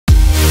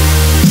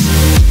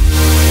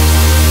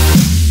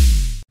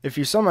If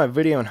you saw my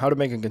video on how to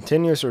make a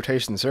continuous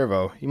rotation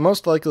servo, you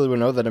most likely would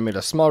know that I made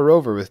a small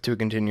rover with 2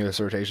 continuous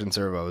rotation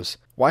servos.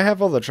 Why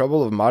have all the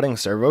trouble of modding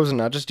servos and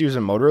not just use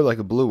a motor like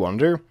a Blue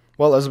Wonder?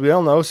 Well, as we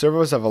all know,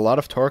 servos have a lot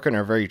of torque and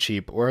are very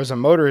cheap, whereas a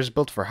motor is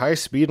built for high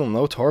speed and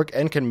low torque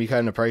and can be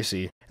kinda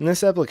pricey. In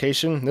this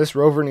application, this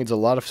rover needs a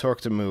lot of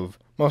torque to move.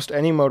 Most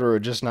any motor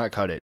would just not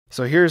cut it.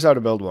 So here's how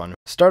to build one.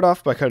 Start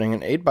off by cutting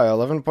an 8 by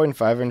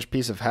 11.5 inch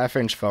piece of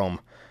half-inch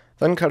foam.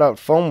 Then cut out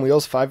foam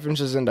wheels 5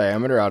 inches in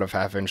diameter out of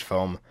half-inch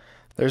foam.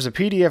 There's a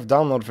PDF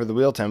download for the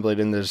wheel template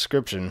in the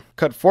description.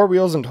 Cut 4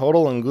 wheels in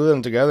total and glue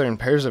them together in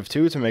pairs of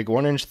 2 to make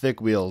 1 inch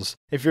thick wheels.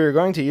 If you're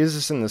going to use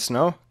this in the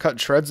snow, cut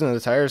shreds in the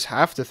tires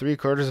 1/2 to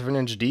 3/4 of an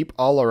inch deep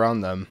all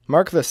around them.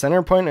 Mark the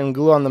center point and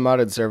glue on the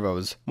modded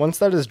servos. Once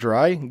that is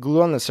dry,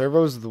 glue on the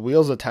servos with the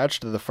wheels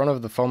attached to the front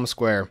of the foam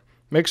square.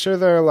 Make sure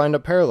they are lined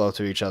up parallel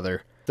to each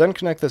other. Then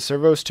connect the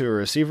servos to a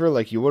receiver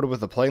like you would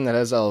with a plane that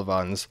has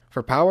elevons.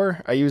 For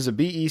power, I use a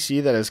BEC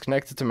that is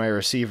connected to my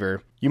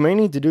receiver. You may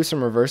need to do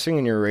some reversing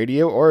in your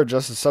radio or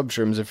adjust the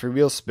subtrims if your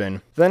wheels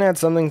spin. Then add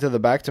something to the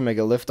back to make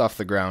it lift off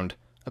the ground.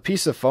 A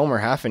piece of foam or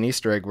half an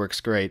Easter egg works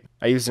great.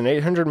 I used an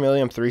 800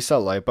 mA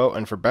 3-cell LiPo,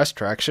 and for best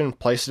traction,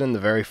 place it in the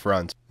very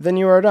front. Then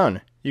you are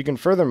done. You can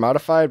further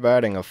modify it by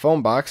adding a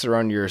foam box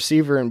around your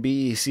receiver and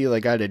BEC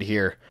like I did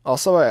here.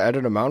 Also, I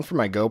added a mount for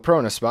my GoPro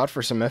and a spot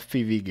for some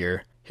FPV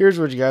gear. Here's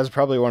what you guys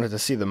probably wanted to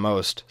see the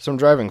most, some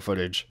driving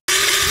footage.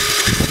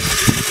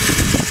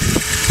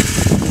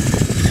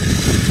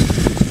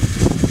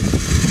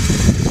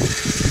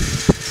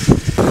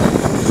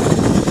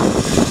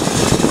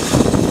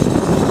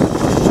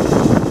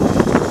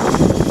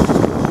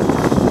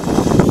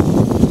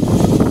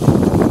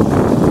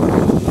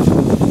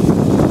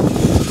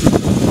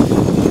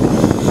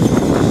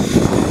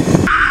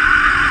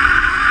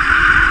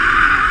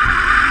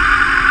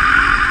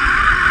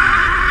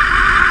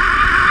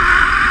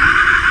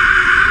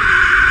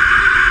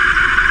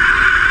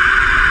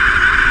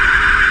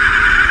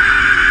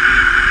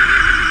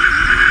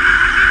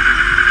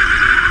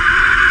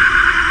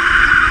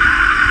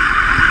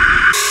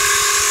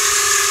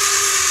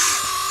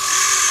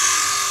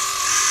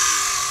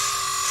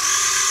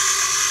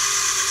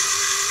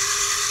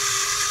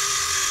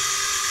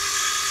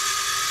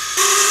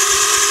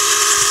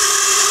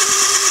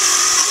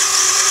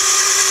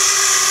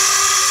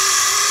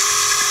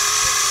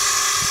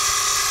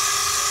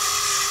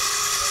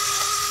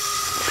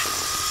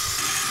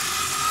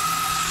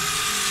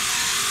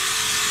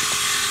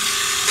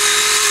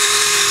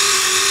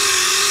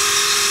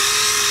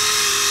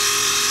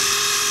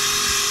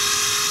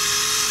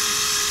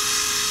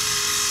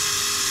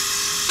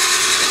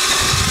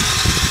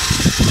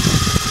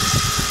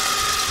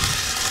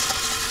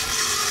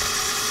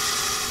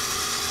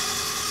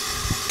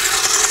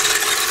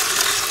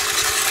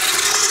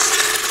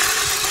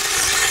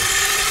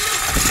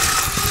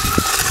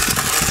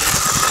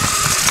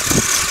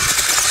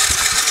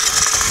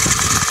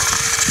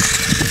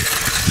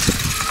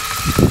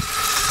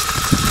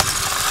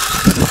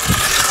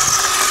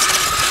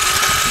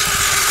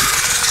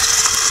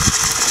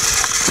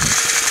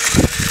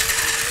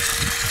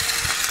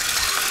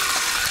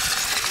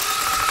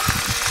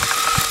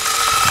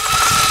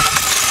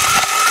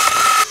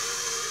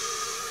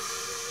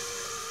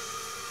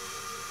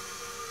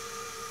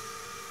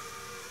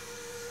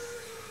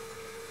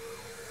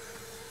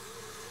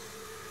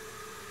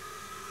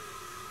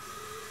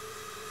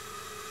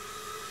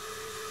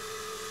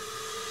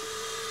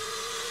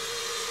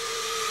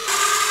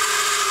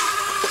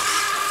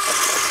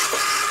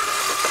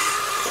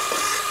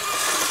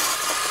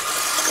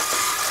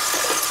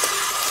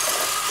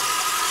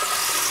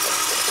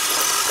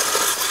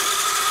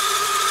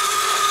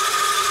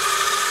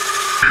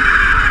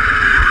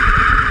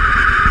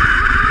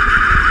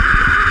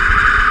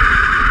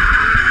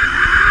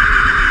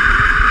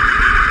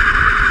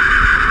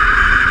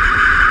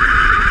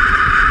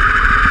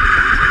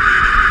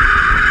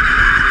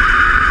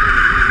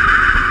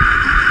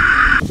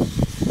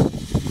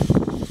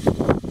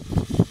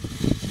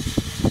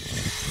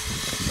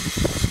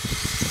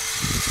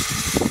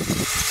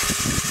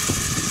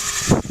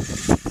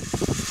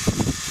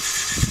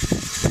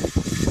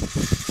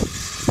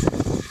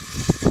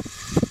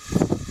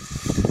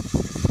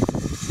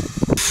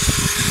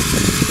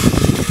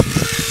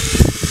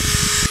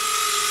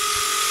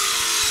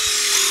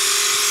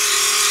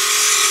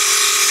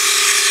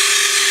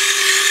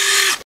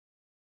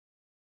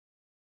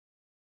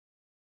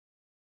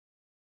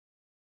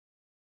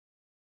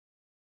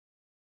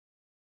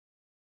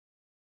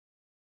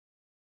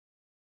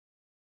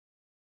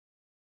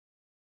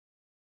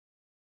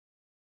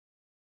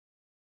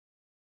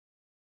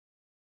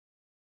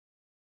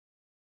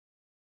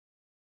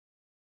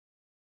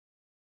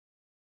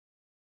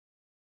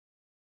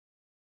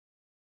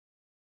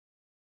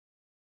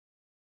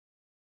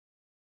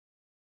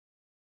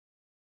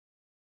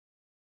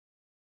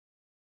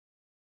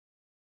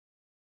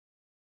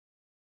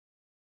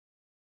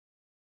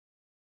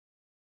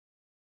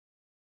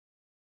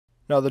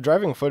 Now, the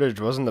driving footage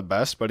wasn't the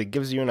best, but it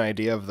gives you an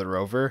idea of the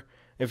rover.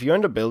 If you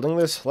end up building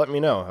this, let me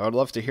know. I would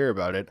love to hear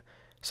about it.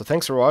 So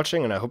thanks for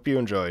watching, and I hope you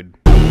enjoyed.